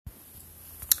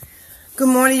Good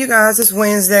morning, you guys. It's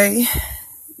Wednesday.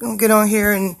 Gonna get on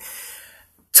here and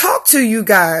talk to you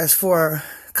guys for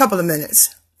a couple of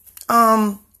minutes.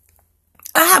 I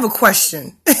have a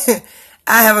question.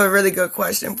 I have a really good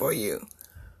question for you.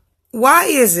 Why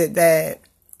is it that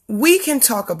we can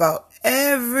talk about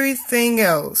everything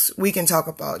else? We can talk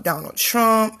about Donald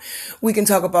Trump. We can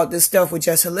talk about this stuff with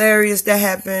Just Hilarious that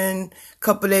happened a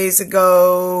couple days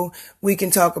ago. We can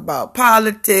talk about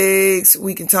politics.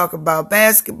 We can talk about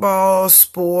basketball,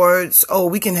 sports. Oh,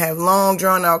 we can have long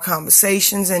drawn out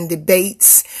conversations and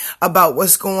debates about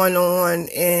what's going on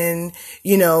in,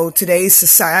 today's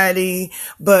society.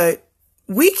 But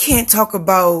we can't talk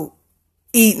about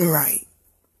eating right.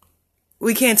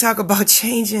 We can't talk about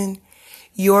changing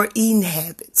your eating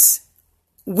habits.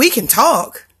 We can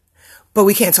talk, but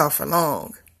we can't talk for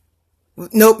long.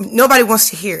 Nobody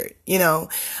wants to hear it, and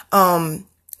I'm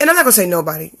not going to say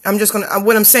nobody.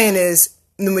 What I'm saying is,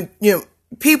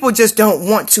 people just don't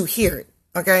want to hear it.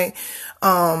 Okay.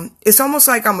 It's almost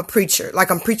like I'm a preacher, like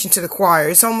I'm preaching to the choir.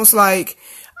 It's almost like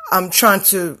I'm trying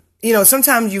to,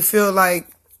 sometimes you feel like,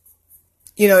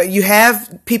 you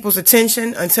have people's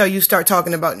attention until you start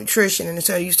talking about nutrition and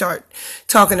until you start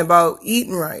talking about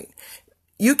eating right.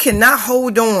 You cannot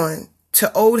hold on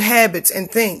to old habits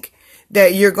and think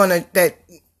that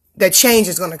that change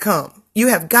is going to come. You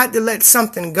have got to let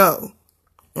something go.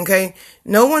 Okay.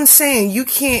 No one's saying you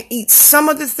can't eat some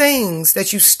of the things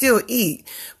that you still eat,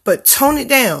 but tone it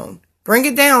down, bring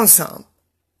it down some.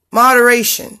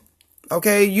 Moderation.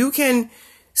 Okay. You can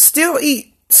still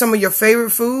eat some of your favorite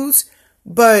foods,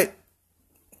 but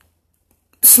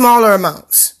smaller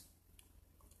amounts.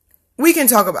 I can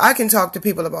talk to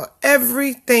people about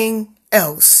everything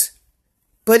else,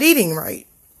 but eating right.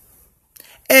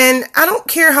 And I don't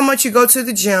care how much you go to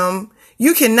the gym,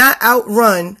 you cannot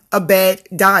outrun a bad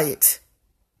diet.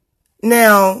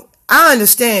 Now, I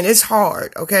understand it's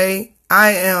hard, okay?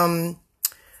 I'm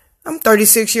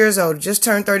 36 years old, just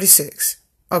turned 36,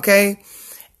 okay?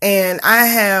 And I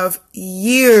have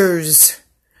years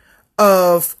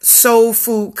of soul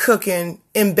food cooking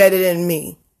embedded in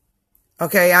me.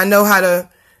 Okay. I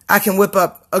can whip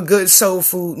up a good soul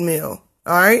food meal.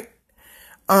 All right.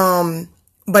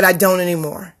 But I don't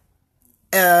anymore.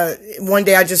 One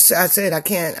day I said, I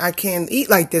can't eat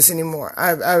like this anymore.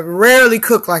 I rarely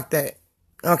cook like that.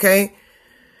 Okay.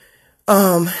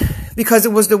 Because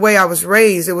it was the way I was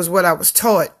raised. It was what I was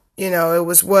taught.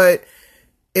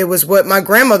 It was what my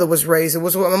grandmother was raised. It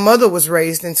was what my mother was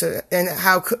raised into, and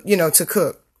how, to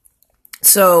cook.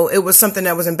 So it was something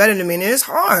that was embedded in me, and it's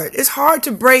hard. It's hard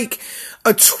to break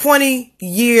a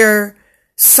 20-year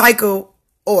cycle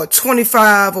or a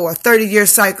 25 or a 30-year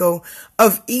cycle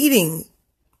of eating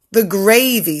the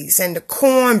gravies and the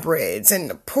cornbreads and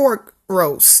the pork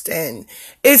roast. And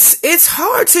it's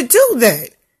hard to do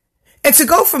that. And to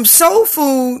go from soul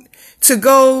food to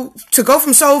go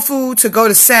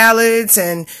to salads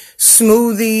and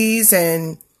smoothies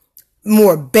and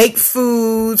more baked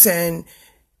foods and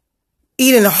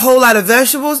eating a whole lot of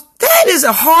vegetables, that is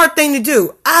a hard thing to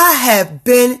do. I have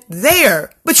been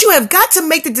there, but you have got to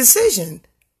make the decision.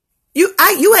 You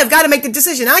have got to make the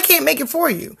decision. I can't make it for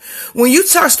you. When you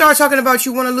start talking about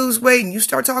you want to lose weight and you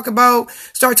start talking about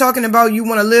you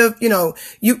want to live,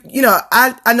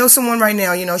 I know someone right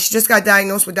now, she just got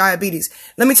diagnosed with diabetes.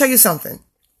 Let me tell you something.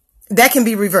 That can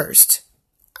be reversed.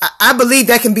 I believe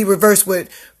that can be reversed with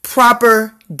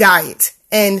proper diet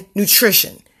and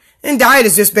nutrition. And diet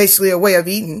is just basically a way of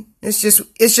eating. It's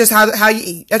just how you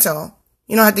eat. That's all.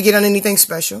 You don't have to get on anything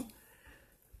special.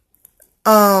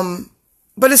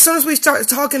 But as soon as we start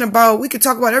talking about, we could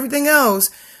talk about everything else,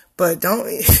 but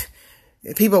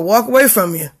people walk away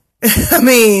from you. I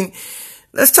mean,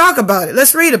 let's talk about it.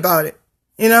 Let's read about it,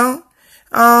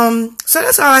 So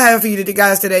that's all I have for you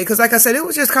guys today. Cause like I said, it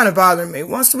was just kind of bothering me.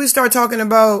 Once I start talking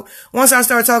about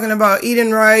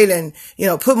eating right and,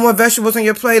 put more vegetables on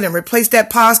your plate and replace that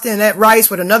pasta and that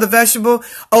rice with another vegetable.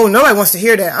 Oh, nobody wants to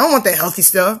hear that. I don't want that healthy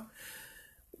stuff.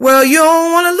 Well, you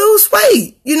don't want to lose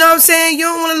weight. You know what I'm saying? You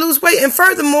don't want to lose weight. And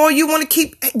furthermore, you want to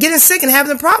keep getting sick and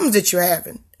having the problems that you're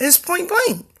having. It's point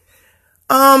blank.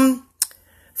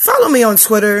 Follow me on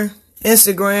Twitter,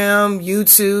 Instagram,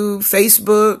 YouTube,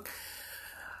 Facebook.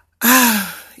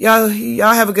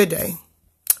 Y'all have a good day.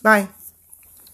 Bye.